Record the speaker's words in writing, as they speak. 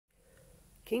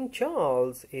King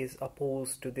Charles is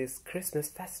opposed to this Christmas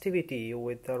festivity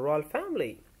with the royal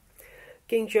family.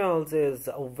 King Charles is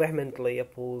vehemently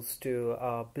opposed to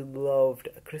a beloved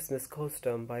Christmas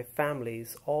custom by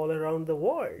families all around the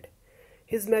world.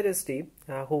 His Majesty,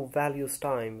 who values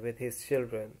time with his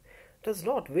children, does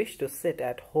not wish to sit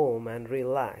at home and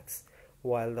relax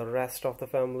while the rest of the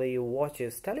family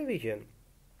watches television.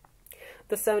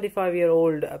 The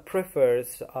 75-year-old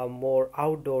prefers a more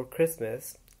outdoor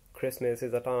Christmas. Christmas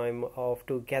is a time of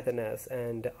togetherness,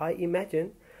 and I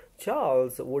imagine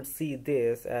Charles would see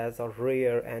this as a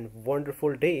rare and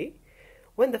wonderful day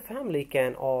when the family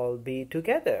can all be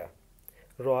together.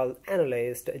 Royal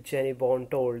analyst Jennie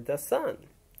Bond told The Sun.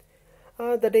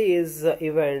 The day's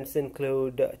events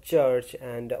include church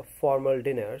and formal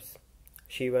dinners.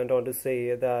 She went on to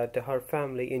say that her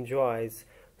family enjoys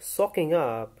soaking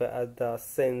up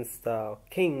since the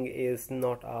king is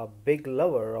not a big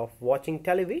lover of watching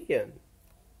television.